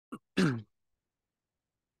In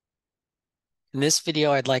this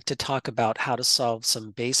video, I'd like to talk about how to solve some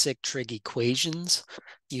basic trig equations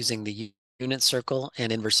using the unit circle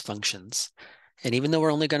and inverse functions. And even though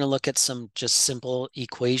we're only going to look at some just simple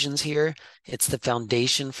equations here, it's the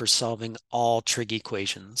foundation for solving all trig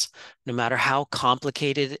equations. No matter how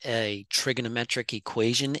complicated a trigonometric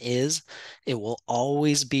equation is, it will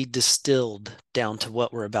always be distilled down to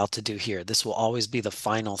what we're about to do here. This will always be the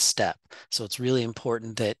final step. So it's really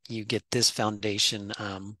important that you get this foundation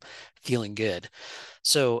feeling good.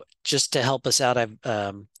 So just to help us out, I've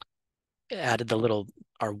added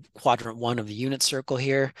our quadrant one of the unit circle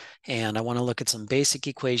here, and I want to look at some basic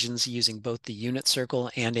equations using both the unit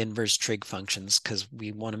circle and inverse trig functions because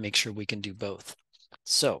we want to make sure we can do both.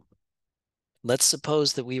 So let's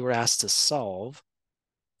suppose that we were asked to solve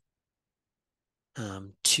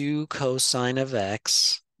 2 cosine of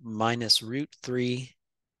x minus root 3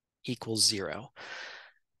 equals 0.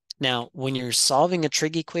 Now, when you're solving a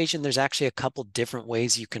trig equation, there's actually a couple different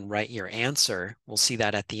ways you can write your answer. We'll see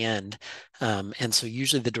that at the end. And so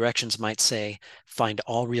usually the directions might say, find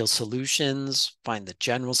all real solutions, find the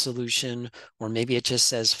general solution, or maybe it just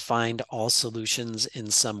says find all solutions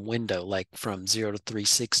in some window, like from 0 to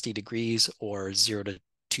 360 degrees or 0 to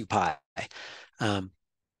 2 pi. We'll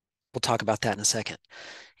talk about that in a second.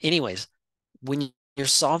 Anyways, when you're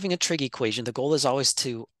solving a trig equation, the goal is always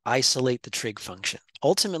to isolate the trig function.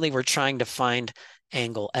 Ultimately, we're trying to find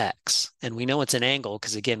angle x, and we know it's an angle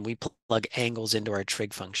because, again, we plug angles into our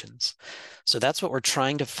trig functions. So that's what we're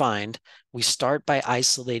trying to find. We start by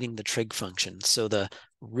isolating the trig function. So the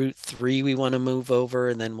root 3 we want to move over,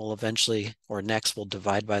 and then we'll eventually, or next, we'll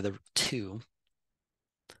divide by the 2.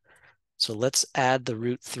 So let's add the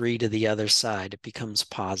root 3 to the other side. It becomes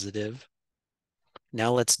positive.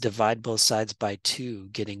 Now let's divide both sides by 2,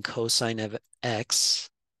 getting cosine of x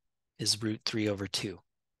is root 3 over 2.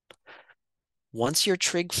 Once your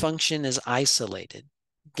trig function is isolated,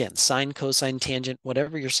 again, sine, cosine, tangent,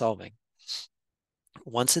 whatever you're solving,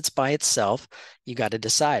 once it's by itself, you got to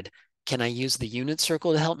decide, can I use the unit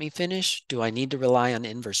circle to help me finish? Do I need to rely on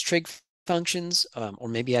inverse trig functions? Or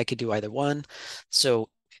maybe I could do either one. So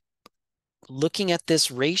looking at this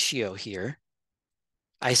ratio here,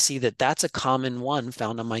 I see that that's a common one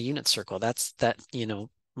found on my unit circle.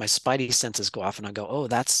 My spidey senses go off and I go, oh,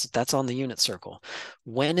 that's on the unit circle.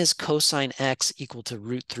 When is cosine x equal to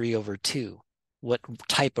root 3 over 2? What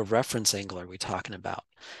type of reference angle are we talking about?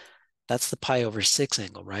 That's the pi over 6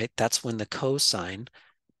 angle, right? That's when the cosine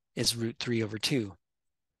is root 3 over 2.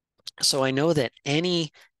 So I know that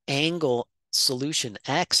any angle solution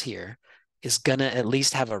x here is going to at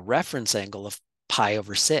least have a reference angle of pi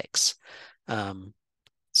over 6.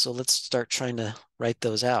 So let's start trying to write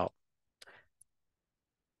those out.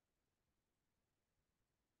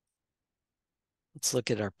 Let's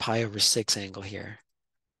look at our pi over 6 angle here.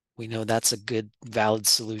 We know that's a good, valid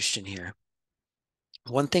solution here.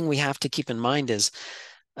 One thing we have to keep in mind is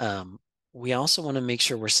we also want to make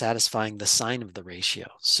sure we're satisfying the sign of the ratio.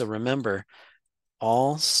 So remember,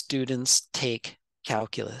 all students take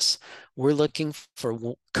calculus. We're looking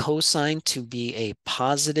for cosine to be a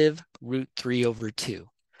positive root 3 over 2.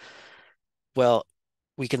 Well,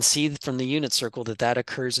 we can see from the unit circle that that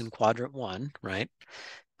occurs in quadrant 1, right?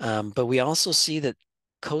 But we also see that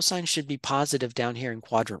cosine should be positive down here in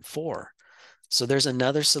quadrant 4. So there's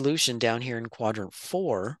another solution down here in quadrant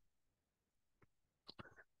 4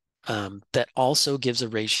 that also gives a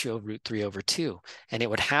ratio of root 3 over 2. And it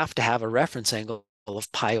would have to have a reference angle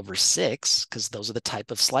of pi over 6 because those are the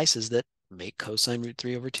type of slices that make cosine root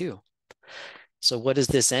 3 over 2. So what is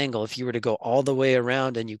this angle? If you were to go all the way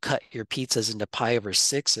around and you cut your pizzas into pi over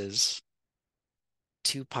 6s,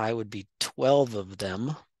 2 pi would be 12 of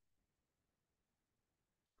them,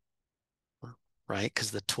 right? Because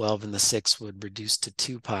the 12 and the 6 would reduce to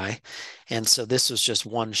 2 pi. And so this was just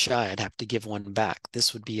one shy. I'd have to give one back.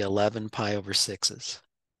 This would be 11 pi over 6s.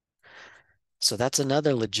 So that's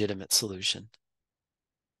another legitimate solution.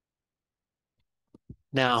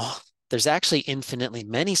 Now, there's actually infinitely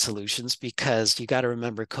many solutions because you got to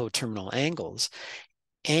remember coterminal angles.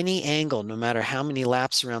 Any angle, no matter how many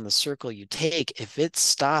laps around the circle you take, if it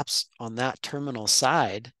stops on that terminal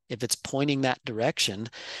side, if it's pointing that direction,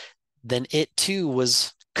 then it too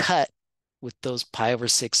was cut with those pi over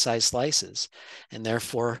 6 size slices. And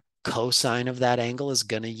therefore, cosine of that angle is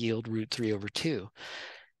going to yield root 3 over 2.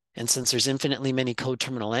 And since there's infinitely many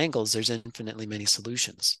coterminal angles, there's infinitely many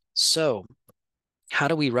solutions. So how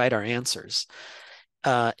do we write our answers?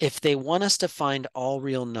 If they want us to find all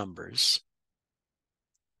real numbers,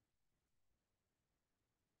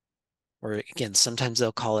 or again, sometimes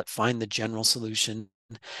they'll call it find the general solution,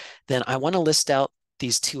 then I want to list out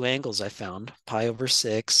these two angles I found, pi over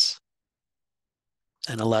 6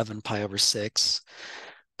 and 11 pi over 6.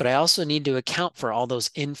 But I also need to account for all those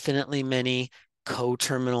infinitely many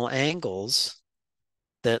coterminal angles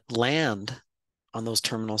that land on those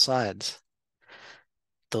terminal sides.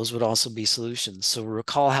 Those would also be solutions. So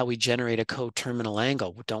recall how we generate a coterminal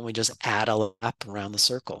angle. Don't we just add a lap around the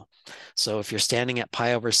circle? So if you're standing at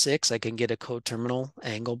pi over 6, I can get a coterminal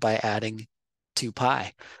angle by adding 2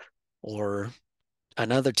 pi or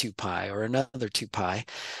another 2 pi or another 2 pi.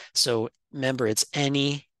 So remember, it's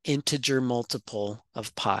any integer multiple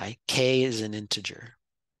of pi. K is an integer.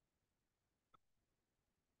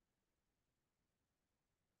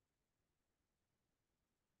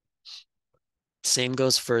 Same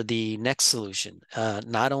goes for the next solution.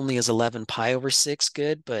 Not only is 11 pi over 6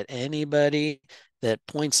 good, but anybody that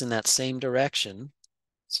points in that same direction,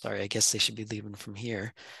 sorry, I guess they should be leaving from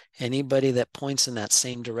here. Anybody that points in that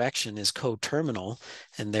same direction is coterminal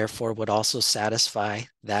and therefore would also satisfy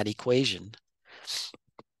that equation.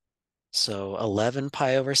 So 11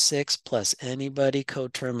 pi over 6 plus anybody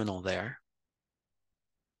coterminal there.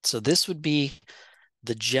 So this would be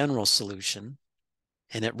the general solution,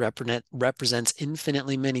 and it represents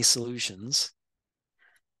infinitely many solutions.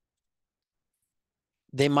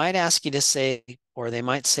 They might ask you to say, or they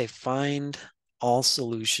might say, find all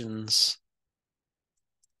solutions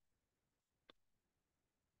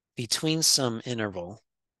between some interval,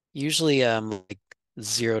 usually like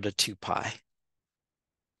 0 to 2 pi.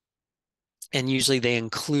 And usually they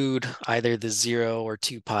include either the 0 or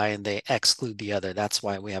 2 pi and they exclude the other. That's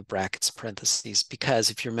why we have brackets, parentheses, because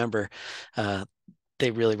if you remember,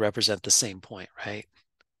 they really represent the same point, right?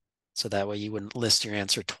 So that way you wouldn't list your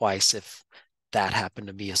answer twice if that happened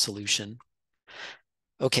to be a solution.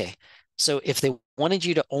 Okay, so if they wanted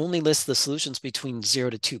you to only list the solutions between 0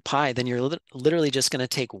 to 2 pi, then you're literally just going to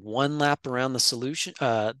take one lap around the solution,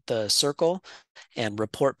 the circle, and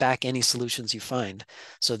report back any solutions you find.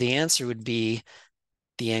 So the answer would be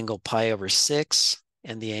the angle pi over 6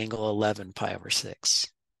 and the angle 11 pi over 6.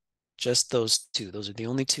 Just those two. Those are the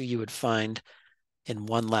only two you would find in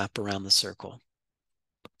one lap around the circle.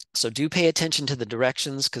 So do pay attention to the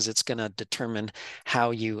directions because it's going to determine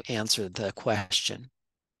how you answer the question.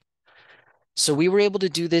 So we were able to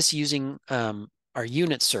do this using our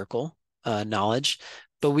unit circle knowledge,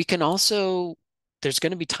 but we can also, there's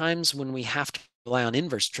going to be times when we have to rely on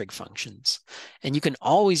inverse trig functions. And you can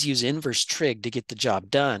always use inverse trig to get the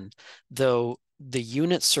job done, though the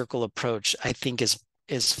unit circle approach, I think, is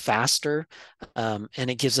faster, and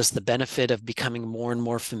it gives us the benefit of becoming more and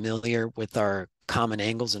more familiar with our common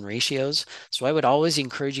angles and ratios. So I would always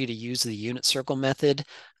encourage you to use the unit circle method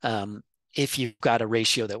if you've got a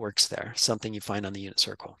ratio that works there, something you find on the unit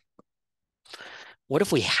circle. What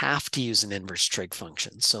if we have to use an inverse trig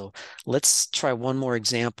function? So let's try one more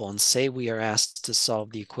example and say we are asked to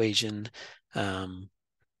solve the equation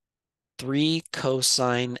 3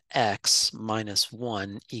 cosine x minus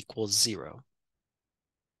 1 equals 0.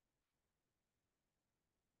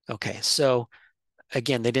 Okay, so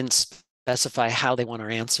again, they didn't specify how they want our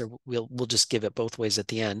answer. We'll just give it both ways at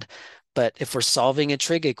the end. But if we're solving a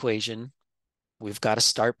trig equation, we've got to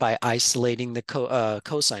start by isolating the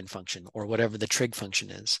cosine function or whatever the trig function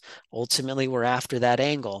is. Ultimately, we're after that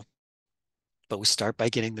angle, but we start by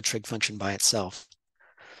getting the trig function by itself.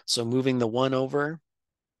 So moving the 1 over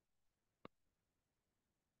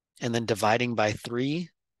and then dividing by 3,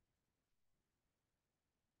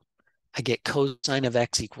 I get cosine of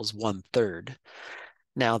x equals 1/3.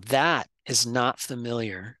 Now that is not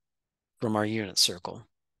familiar from our unit circle,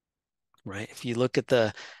 right? If you look at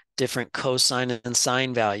the different cosine and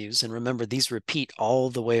sine values, and remember these repeat all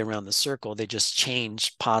the way around the circle, they just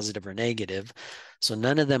change positive or negative. So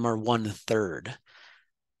none of them are 1/3.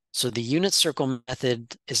 So the unit circle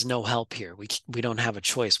method is no help here. We don't have a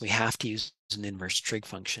choice. We have to use an inverse trig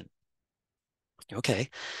function. Okay,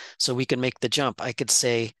 so we can make the jump. I could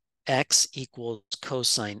say x equals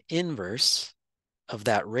cosine inverse of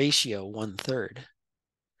that ratio 1/3.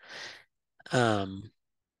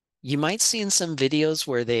 You might see in some videos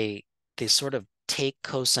where they sort of take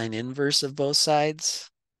cosine inverse of both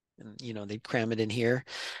sides and they cram it in here.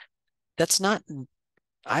 That's not,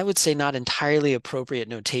 I would say, not entirely appropriate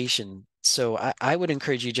notation. So I would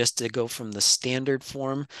encourage you just to go from the standard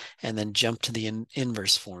form and then jump to the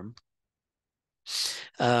inverse form.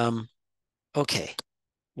 Okay,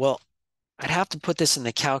 well, I'd have to put this in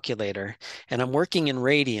the calculator, and I'm working in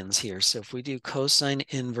radians here. So if we do cosine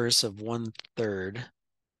inverse of 1/3,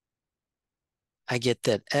 I get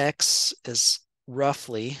that x is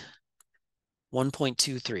roughly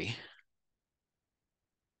 1.23.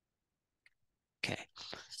 Okay,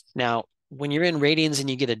 now when you're in radians and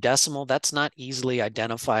you get a decimal, that's not easily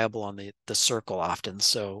identifiable on the circle often.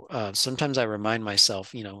 So sometimes I remind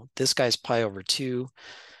myself, this guy's pi over 2,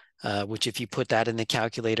 which if you put that in the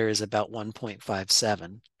calculator is about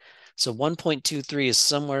 1.57. So 1.23 is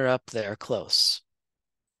somewhere up there close.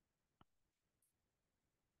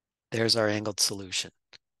 There's our angled solution.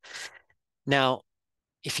 Now,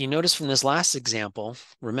 if you notice from this last example,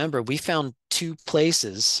 remember we found two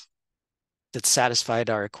places that satisfied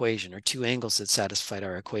our equation, or two angles that satisfied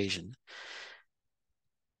our equation.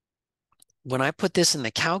 When I put this in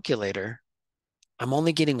the calculator, I'm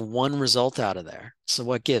only getting one result out of there. So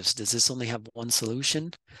what gives? Does this only have one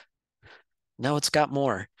solution? No, it's got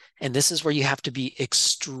more. And this is where you have to be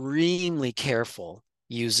extremely careful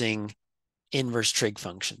using inverse trig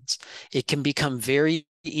functions. It can become very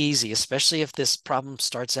easy, especially if this problem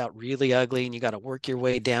starts out really ugly and you got to work your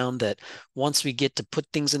way down, that once we get to put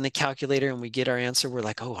things in the calculator and we get our answer, we're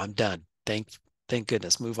like, oh, I'm done. Thank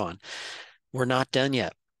goodness, move on. We're not done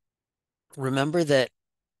yet. Remember that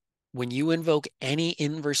when you invoke any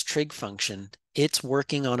inverse trig function, it's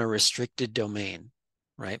working on a restricted domain,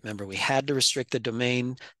 right? Remember, we had to restrict the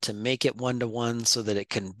domain to make it one-to-one so that it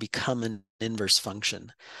can become an inverse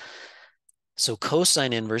function. So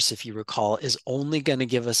cosine inverse, if you recall, is only going to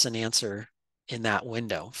give us an answer in that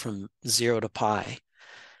window from 0 to pi.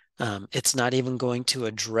 It's not even going to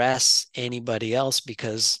address anybody else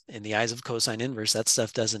because in the eyes of cosine inverse, that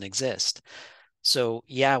stuff doesn't exist. So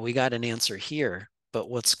yeah, we got an answer here, but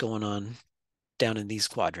what's going on down in these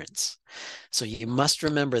quadrants? So you must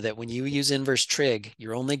remember that when you use inverse trig,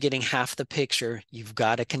 you're only getting half the picture. You've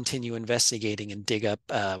got to continue investigating and dig up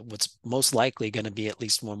what's most likely going to be at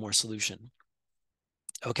least one more solution.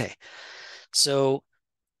 Okay, so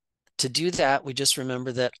to do that, we just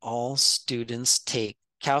remember that all students take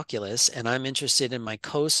calculus, and I'm interested in my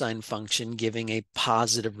cosine function giving a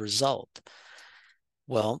positive result.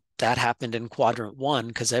 Well, that happened in quadrant 1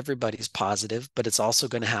 because everybody's positive, but it's also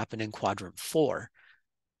going to happen in quadrant 4.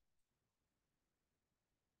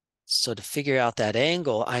 So to figure out that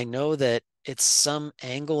angle, I know that it's some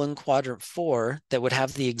angle in quadrant 4 that would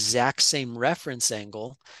have the exact same reference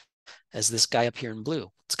angle as this guy up here in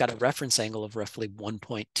blue. It's got a reference angle of roughly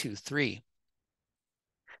 1.23.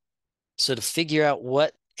 So to figure out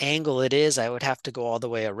what angle it is, I would have to go all the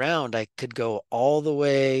way around. I could go all the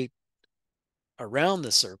way around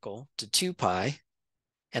the circle to 2 pi,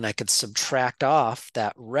 and I could subtract off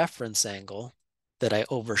that reference angle that I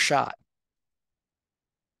overshot.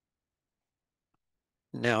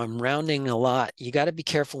 Now I'm rounding a lot. You got to be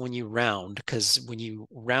careful when you round, because when you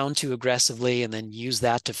round too aggressively and then use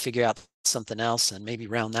that to figure out something else and maybe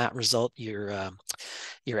round that result, your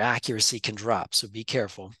accuracy can drop. So be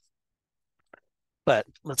careful. But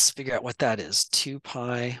let's figure out what that is. 2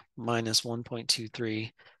 pi minus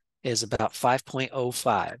 1.23 is about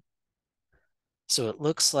 5.05. So it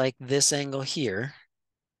looks like this angle here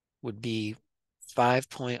would be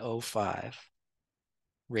 5.05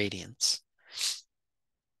 radians.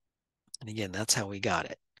 And again, that's how we got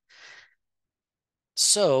it.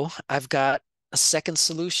 So I've got a second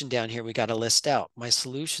solution down here we got to list out. My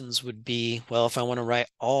solutions would be, well, if I want to write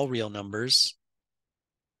all real numbers,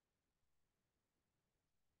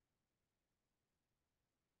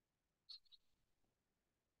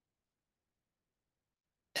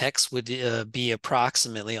 x would be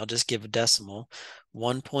approximately, I'll just give a decimal,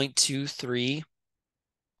 1.23,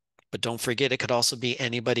 but don't forget it could also be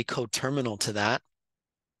anybody coterminal to that.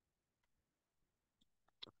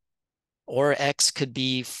 Or x could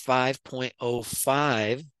be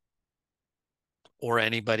 5.05 or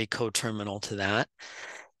anybody coterminal to that.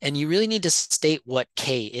 And you really need to state what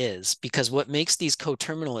k is, because what makes these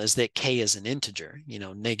coterminal is that k is an integer,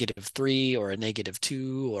 -3 or a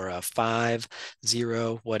 -2 or a 5,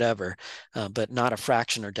 0, whatever, but not a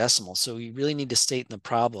fraction or decimal. So you really need to state in the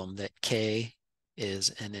problem that k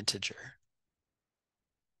is an integer.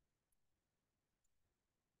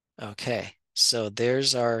 Okay, so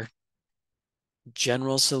there's our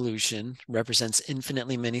general solution, represents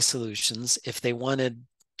infinitely many solutions. If they wanted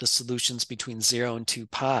the solutions between 0 and 2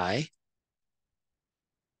 pi,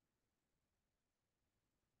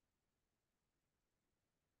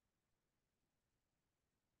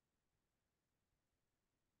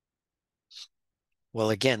 well,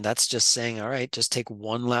 again, that's just saying, all right, just take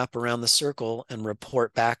one lap around the circle and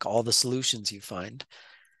report back all the solutions you find.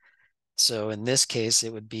 So in this case,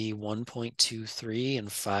 it would be 1.23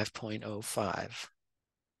 and 5.05.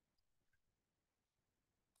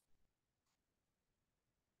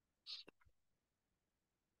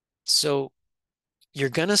 So you're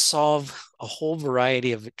going to solve a whole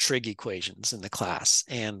variety of trig equations in the class,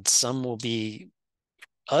 and some will be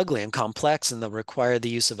ugly and complex, and they'll require the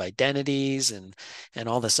use of identities and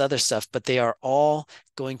all this other stuff, but they are all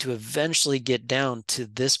going to eventually get down to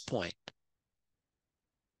this point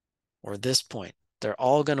or this point. They're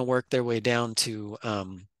all going to work their way down to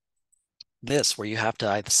this, where you have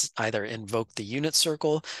to either invoke the unit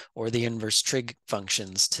circle or the inverse trig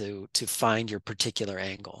functions to find your particular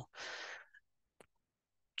angle.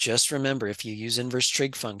 Just remember, if you use inverse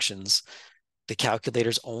trig functions, the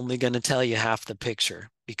calculator's only going to tell you half the picture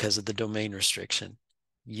because of the domain restriction.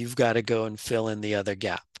 You've got to go and fill in the other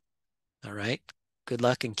gap. All right. Good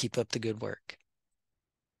luck and keep up the good work.